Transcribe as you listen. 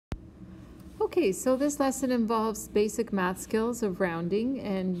Okay, so this lesson involves basic math skills of rounding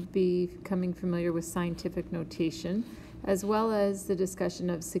and becoming familiar with scientific notation, as well as the discussion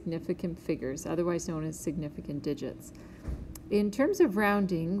of significant figures, otherwise known as significant digits. In terms of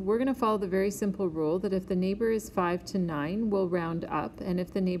rounding, we're going to follow the very simple rule that if the neighbor is 5 to 9, we'll round up, and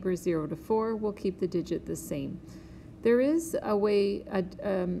if the neighbor is 0 to 4, we'll keep the digit the same. There is a way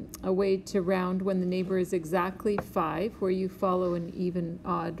to round when the neighbor is exactly 5, where you follow an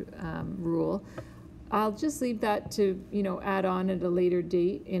even-odd rule. I'll just leave that to add on at a later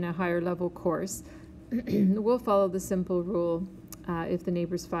date in a higher level course. We'll follow the simple rule. If the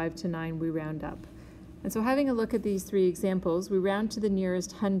neighbor's 5 to 9, we round up. And so having a look at these three examples, we round to the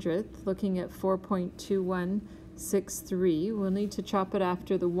nearest hundredth, looking at 4.2163. We'll need to chop it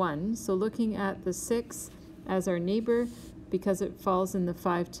after the 1. So looking at the 6 as our neighbor, because it falls in the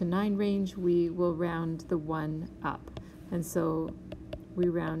 5 to 9 range, we will round the 1 up. And so we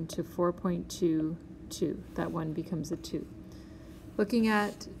round to 4.22. That 1 becomes a 2. Looking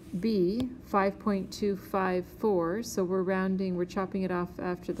at B, 5.254, so we're chopping it off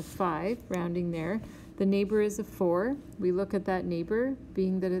after the 5, rounding there. The neighbor is a 4. We look at that neighbor,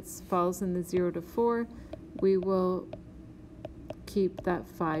 being that it falls in the 0 to 4, we will keep that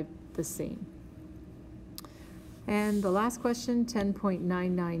 5 the same. And the last question,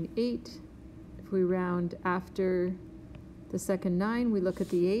 10.998. If we round after the second 9, we look at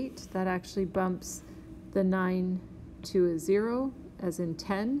the 8. That actually bumps the 9 to a 0, as in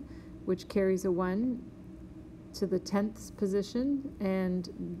 10, which carries a 1 to the 10th position. And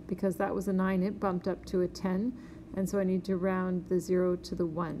because that was a 9, it bumped up to a 10. And so I need to round the 0 to the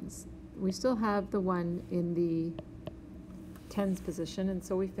 1s. We still have the 1 in the tens position, and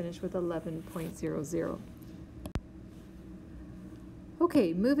so we finish with 11.00.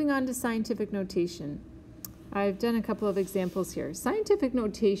 Okay, moving on to scientific notation. I've done a couple of examples here. Scientific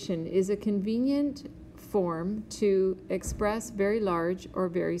notation is a convenient form to express very large or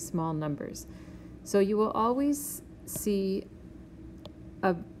very small numbers. So you will always see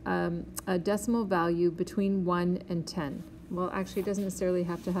a decimal value between 1 and 10. Well, actually, it doesn't necessarily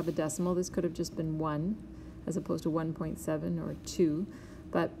have to have a decimal. This could have just been 1 as opposed to 1.7 or 2.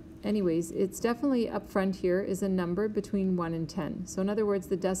 But anyways, it's definitely up front here is a number between 1 and 10. So in other words,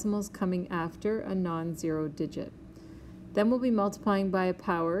 the decimal's coming after a non-zero digit. Then we'll be multiplying by a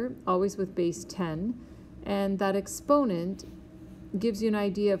power, always with base 10, and that exponent gives you an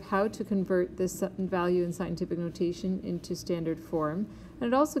idea of how to convert this value in scientific notation into standard form. And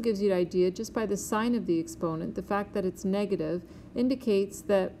it also gives you an idea, just by the sign of the exponent, the fact that it's negative indicates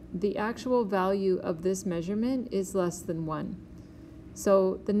that the actual value of this measurement is less than 1.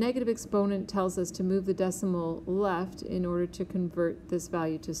 So the negative exponent tells us to move the decimal left in order to convert this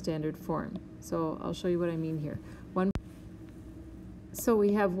value to standard form. So I'll show you what I mean here. So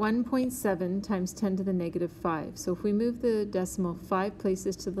we have 1.7 times 10 to the negative 5. So if we move the decimal 5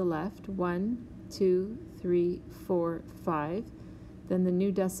 places to the left, 1, 2, 3, 4, 5, then the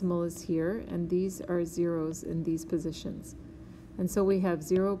new decimal is here, and these are zeros in these positions. And so we have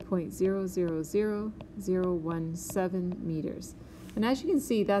 0.000017 meters. And as you can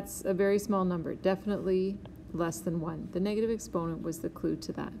see, that's a very small number, definitely less than 1. The negative exponent was the clue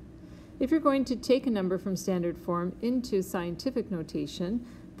to that. If you're going to take a number from standard form into scientific notation,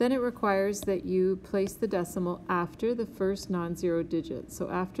 then it requires that you place the decimal after the first non-zero digit.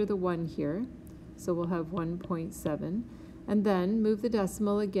 So after the 1 here, so we'll have 1.7, and then move the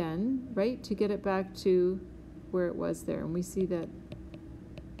decimal again, right, to get it back to where it was there. And we see that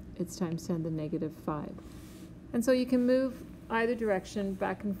it's times 10 to the negative 5. And so you can move either direction,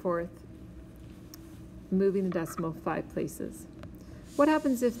 back and forth, moving the decimal 5 places. What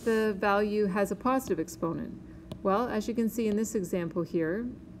happens if the value has a positive exponent? Well, as you can see in this example here,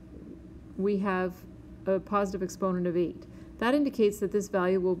 we have a positive exponent of 8. That indicates that this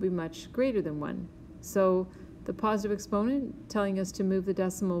value will be much greater than 1. So the positive exponent telling us to move the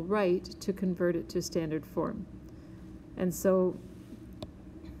decimal right to convert it to standard form. And so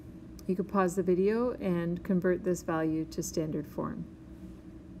you could pause the video and convert this value to standard form.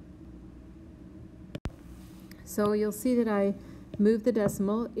 So you'll see that I moved the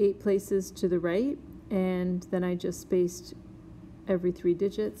decimal 8 places to the right, and then I just spaced every 3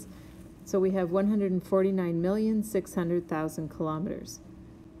 digits. So we have 149,600,000 kilometers.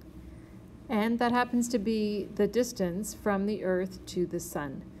 And that happens to be the distance from the Earth to the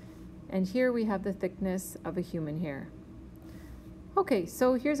Sun. And here we have the thickness of a human hair. Okay,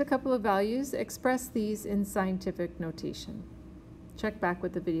 so here's a couple of values. Express these in scientific notation. Check back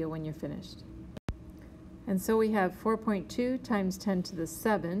with the video when you're finished. And so we have 4.2 times 10 to the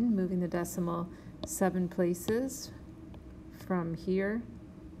 7, moving the decimal 7 places from here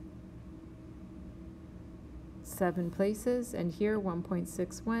 7 places, and here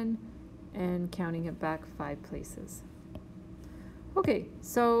 1.61, and counting it back 5 places. Okay,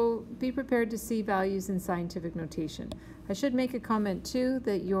 so be prepared to see values in scientific notation. I should make a comment too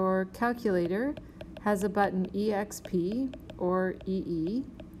that your calculator has a button EXP or EE,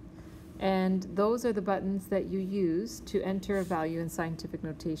 and those are the buttons that you use to enter a value in scientific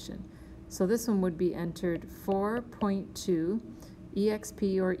notation. So this one would be entered 4.2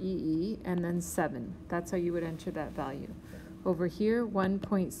 EXP or EE, and then 7. That's how you would enter that value. Over here,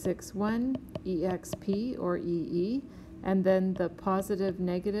 1.61 EXP or EE, and then the positive,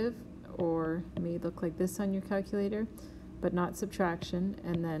 negative, or it may look like this on your calculator, but not subtraction,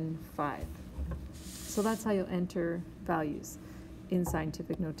 and then 5. So that's how you'll enter values in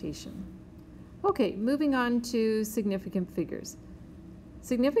scientific notation. Okay, moving on to significant figures.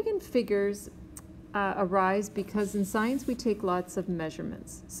 Significant figures arise because in science we take lots of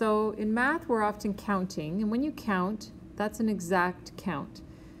measurements. So in math we're often counting, and when you count, that's an exact count.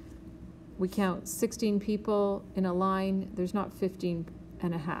 We count 16 people in a line, there's not 15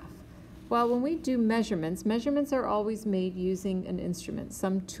 and a half. Well, when we do measurements, measurements are always made using an instrument,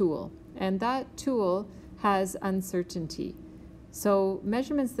 some tool, and that tool has uncertainty. So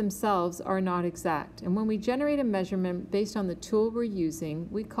measurements themselves are not exact, and when we generate a measurement based on the tool we're using,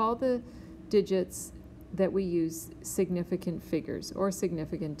 we call the digits that we use significant figures or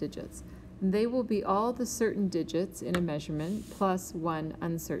significant digits. And they will be all the certain digits in a measurement plus one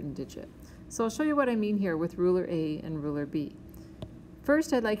uncertain digit. So I'll show you what I mean here with ruler A and ruler B.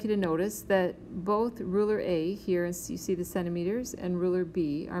 First, I'd like you to notice that both ruler A, here as you see the centimeters, and ruler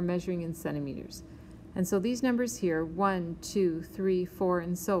B are measuring in centimeters. And so these numbers here, 1, 2, 3, 4,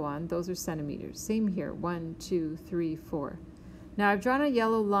 and so on, those are centimeters. Same here, 1, 2, 3, 4. Now I've drawn a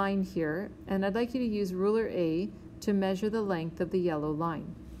yellow line here, and I'd like you to use ruler A to measure the length of the yellow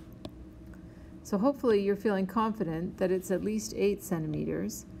line. So hopefully you're feeling confident that it's at least 8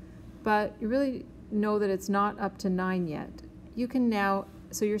 centimeters, but you really know that it's not up to 9 yet. You can now,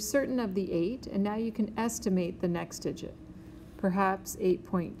 so you're certain of the 8, and now you can estimate the next digit. Perhaps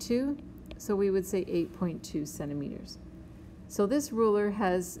 8.2, so we would say 8.2 centimeters. So this ruler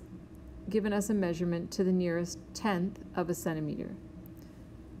has given us a measurement to the nearest tenth of a centimeter.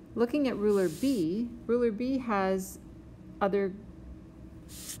 Looking at ruler B has other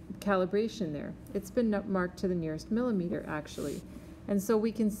calibration there. It's been marked to the nearest millimeter actually. And so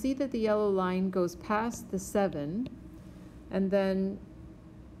we can see that the yellow line goes past the 7, and then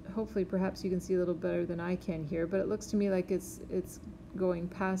hopefully perhaps you can see a little better than I can here, but it looks to me like it's going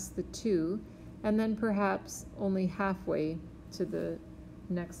past the 2, and then perhaps only halfway to the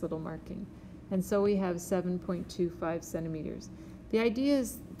next little marking. And so we have 7.25 centimeters. The idea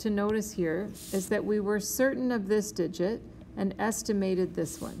is to notice here is that we were certain of this digit and estimated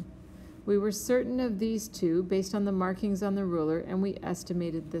this one. We were certain of these two based on the markings on the ruler, and we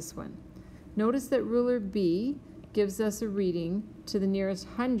estimated this one. Notice that ruler B gives us a reading to the nearest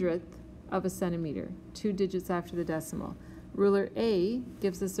hundredth of a centimeter, 2 digits after the decimal. Ruler A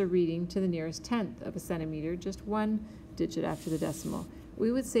gives us a reading to the nearest tenth of a centimeter, just 1 digit after the decimal.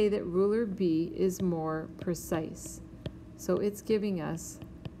 We would say that ruler B is more precise. So it's giving us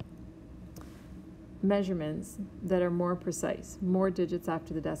measurements that are more precise, more digits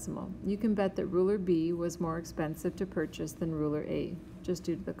after the decimal. You can bet that ruler B was more expensive to purchase than ruler A, just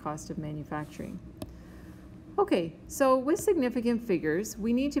due to the cost of manufacturing. Okay, so with significant figures,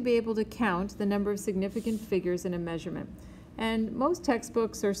 we need to be able to count the number of significant figures in a measurement. And most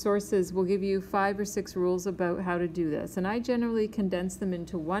textbooks or sources will give you 5 or 6 rules about how to do this. And I generally condense them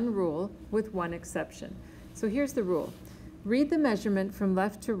into one rule with one exception. So here's the rule. Read the measurement from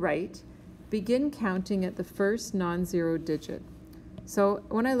left to right. Begin counting at the first non-zero digit. So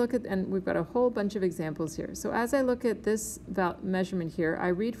when I look at, and we've got a whole bunch of examples here. So as I look at this measurement here, I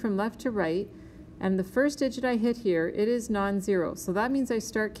read from left to right, and the first digit I hit here, it is non-zero. So that means I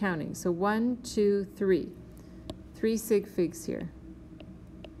start counting. So 1, 2, 3. 3 Sig Figs here.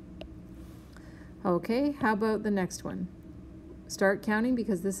 Okay, how about the next one? Start counting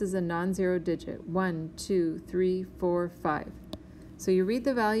because this is a non-zero digit. 1, 2, 3, 4, 5. So you read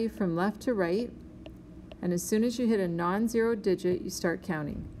the value from left to right, and as soon as you hit a non-zero digit, you start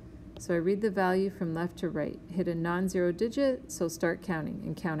counting. So I read the value from left to right, hit a non-zero digit, so start counting,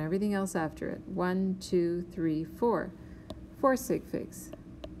 and count everything else after it. 1, 2, 3, 4. 4 Sig Figs.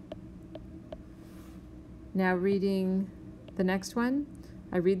 Now reading the next one,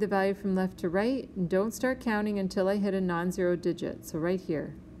 I read the value from left to right, and don't start counting until I hit a non-zero digit. So right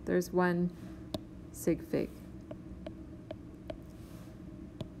here, there's 1 Sig Fig.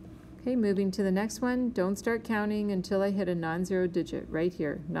 Okay, moving to the next one, don't start counting until I hit a non-zero digit, right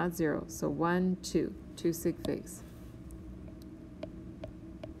here, not 0. So 1, 2. 2 sig figs.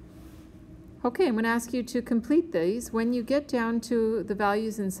 Okay, I'm going to ask you to complete these. When you get down to the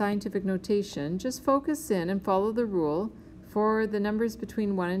values in scientific notation, just focus in and follow the rule for the numbers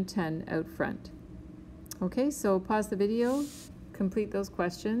between 1 and 10 out front. Okay, so pause the video, complete those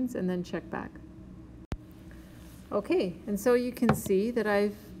questions, and then check back. Okay, and so you can see that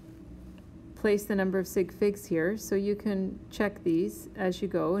I've placed the number of sig figs here, so you can check these as you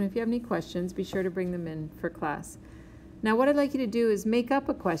go, and if you have any questions, be sure to bring them in for class. Now what I'd like you to do is make up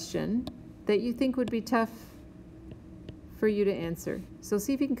a question that you think would be tough for you to answer. So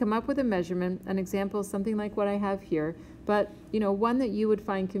see if you can come up with a measurement, an example, something like what I have here, but one that you would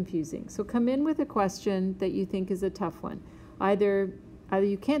find confusing. So come in with a question that you think is a tough one. Either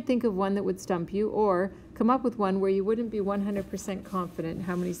you can't think of one that would stump you, or come up with one where you wouldn't be 100% confident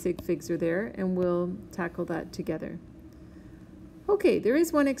how many sig figs are there, and we'll tackle that together. Okay, there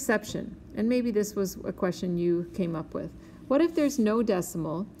is one exception, and maybe this was a question you came up with. What if there's no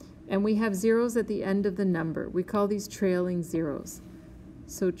decimal and we have zeros at the end of the number? We call these trailing zeros.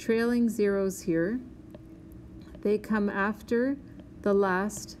 So trailing zeros here, they come after the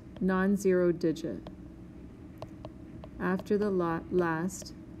last non-zero digit. After the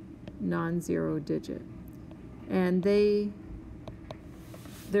last non-zero digit. And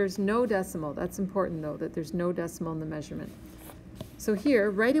there's no decimal. That's important though, that there's no decimal in the measurement. So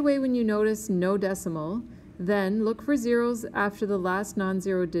here, right away when you notice no decimal, then look for zeros after the last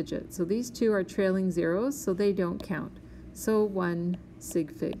non-zero digit. So these two are trailing zeros, so they don't count. So 1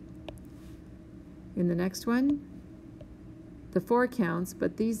 sig fig. In the next one, the 4 counts,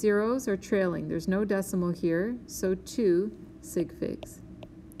 but these zeros are trailing. There's no decimal here, so 2 sig figs.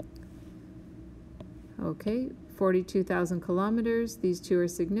 Okay, 42,000 kilometers. These two are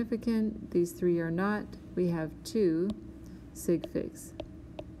significant. These 3 are not. We have 2 sig figs.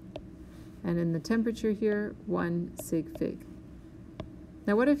 And in the temperature here, 1 sig fig.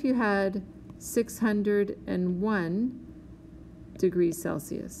 Now what if you had 601 degrees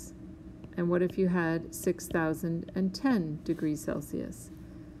Celsius? And what if you had 6,010 degrees Celsius?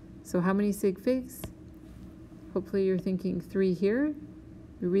 So how many sig figs? Hopefully you're thinking 3 here.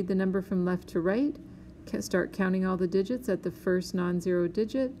 You read the number from left to right, start counting all the digits at the first non-zero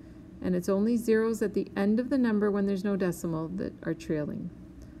digit, and it's only zeros at the end of the number when there's no decimal that are trailing.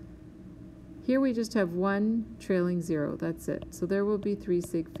 Here we just have 1 trailing 0, that's it. So there will be 3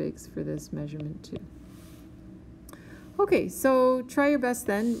 sig figs for this measurement too. Okay, so try your best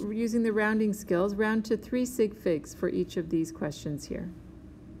then, using the rounding skills, round to 3 sig figs for each of these questions here.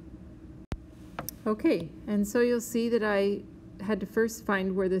 Okay, and so you'll see that I had to first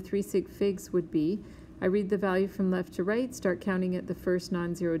find where the 3 sig figs would be. I read the value from left to right, start counting at the first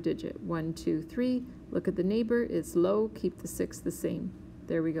non-zero digit. 1, 2, 3, look at the neighbor, it's low, keep the 6 the same.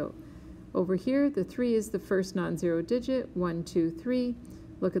 There we go. Over here, the 3 is the first non-zero digit. 1, 2, 3.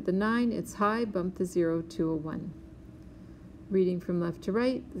 Look at the 9, it's high, bump the 0 to a 1. Reading from left to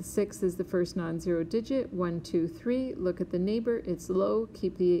right, the 6 is the first non-zero digit. 1, 2, 3. Look at the neighbor, it's low,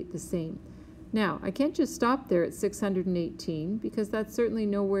 keep the 8 the same. Now, I can't just stop there at 618 because that's certainly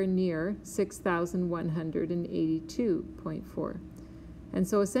nowhere near 6,182.4. And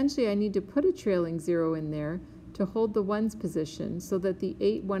so essentially I need to put a trailing 0 in there to hold the ones position so that the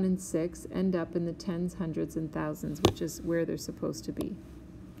 8, 1, and 6 end up in the tens, hundreds, and thousands, which is where they're supposed to be.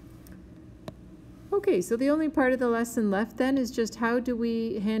 Okay, so the only part of the lesson left then is just how do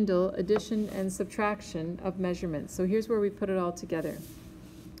we handle addition and subtraction of measurements. So here's where we put it all together.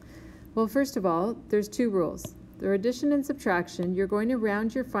 Well, first of all, there's 2 rules. For addition and subtraction, you're going to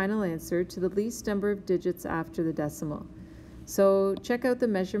round your final answer to the least number of digits after the decimal. So check out the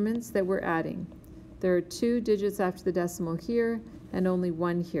measurements that we're adding. There are 2 digits after the decimal here and only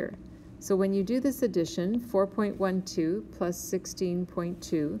 1 here. So when you do this addition, 4.12 plus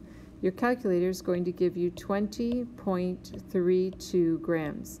 16.2, your calculator is going to give you 20.32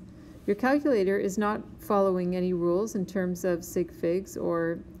 grams. Your calculator is not following any rules in terms of sig figs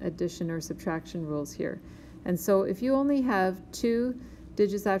or addition or subtraction rules here. And so if you only have 2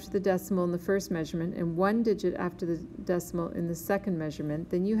 digits after the decimal in the first measurement and 1 digit after the decimal in the second measurement,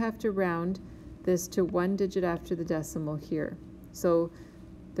 then you have to round this to 1 digit after the decimal here. So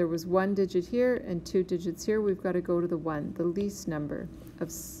there was 1 digit here and 2 digits here. We've got to go to the 1, the least number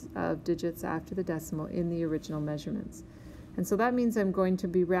of digits after the decimal in the original measurements. And so that means I'm going to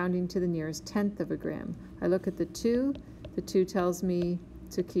be rounding to the nearest tenth of a gram. I look at the 2. The 2 tells me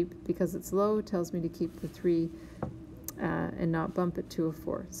to keep, because it's low, tells me to keep the 3 and not bump it to a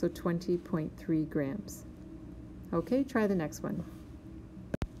 4. So 20.3 grams. Okay, try the next one.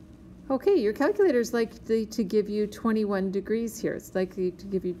 Okay, your calculator is likely to give you 21 degrees here. It's likely to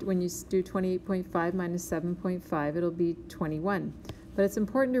give you, when you do 28.5 minus 7.5, it'll be 21. But it's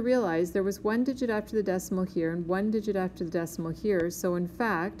important to realize there was one digit after the decimal here and one digit after the decimal here. So in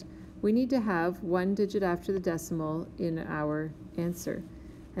fact, we need to have one digit after the decimal in our answer.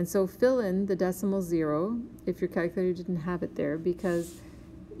 And so fill in the decimal 0 if your calculator didn't have it there, because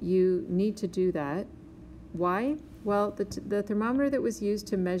you need to do that. Why? Well, the thermometer that was used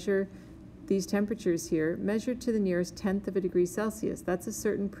to measure these temperatures here measured to the nearest tenth of a degree Celsius. That's a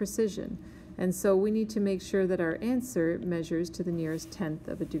certain precision. And so we need to make sure that our answer measures to the nearest tenth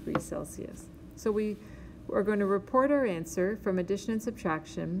of a degree Celsius. So we are going to report our answer from addition and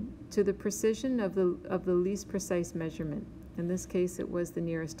subtraction to the precision of the least precise measurement. In this case, it was the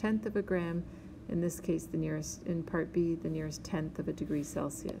nearest tenth of a gram. In this case, the nearest, in part B, the nearest tenth of a degree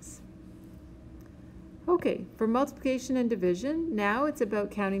Celsius. Okay, for multiplication and division, now it's about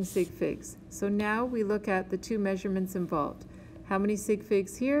counting sig figs. So now we look at the two measurements involved. How many sig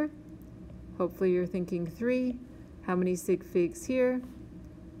figs here? Hopefully you're thinking 3. How many sig figs here?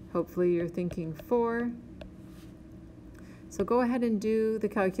 Hopefully you're thinking 4. So go ahead and do the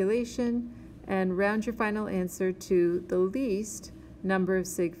calculation and round your final answer to the least number of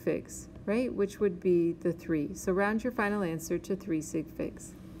sig figs, right? Which would be the 3. So round your final answer to 3 sig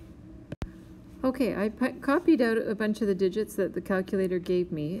figs. Okay, I copied out a bunch of the digits that the calculator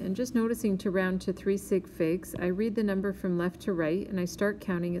gave me, and just noticing to round to 3 sig figs, I read the number from left to right and I start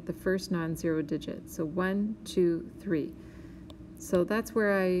counting at the first non-zero digit. So 1, 2, 3. So that's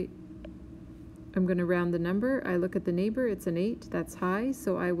where I'm going to round the number. I look at the neighbor, it's an 8, that's high,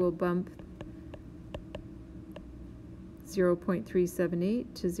 so I will bump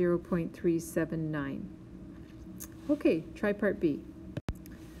 0.378 to 0.379. Okay, try part B.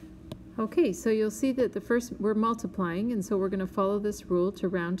 Okay, so you'll see that the first, we're multiplying, and so we're going to follow this rule to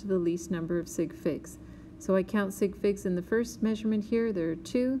round to the least number of sig figs. So I count sig figs in the first measurement here, there are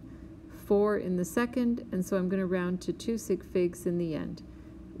 2, 4 in the second, and so I'm going to round to 2 sig figs in the end.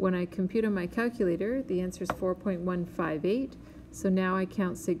 When I compute on my calculator, the answer is 4.158. So now I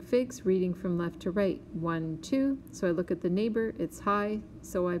count sig figs, reading from left to right, 1, 2. So I look at the neighbor, it's high,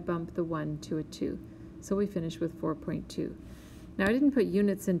 so I bump the 1 to a 2. So we finish with 4.2. Now I didn't put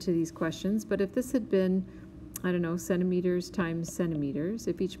units into these questions, but if this had been, I don't know, centimeters times centimeters,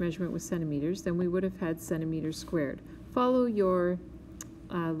 if each measurement was centimeters, then we would have had centimeters squared. Follow your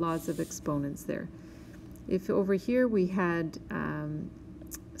laws of exponents there. If over here we had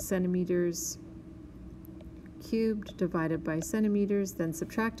centimeters cubed divided by centimeters, then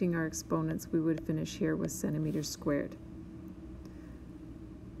subtracting our exponents, we would finish here with centimeters squared.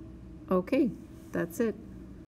 Okay, that's it.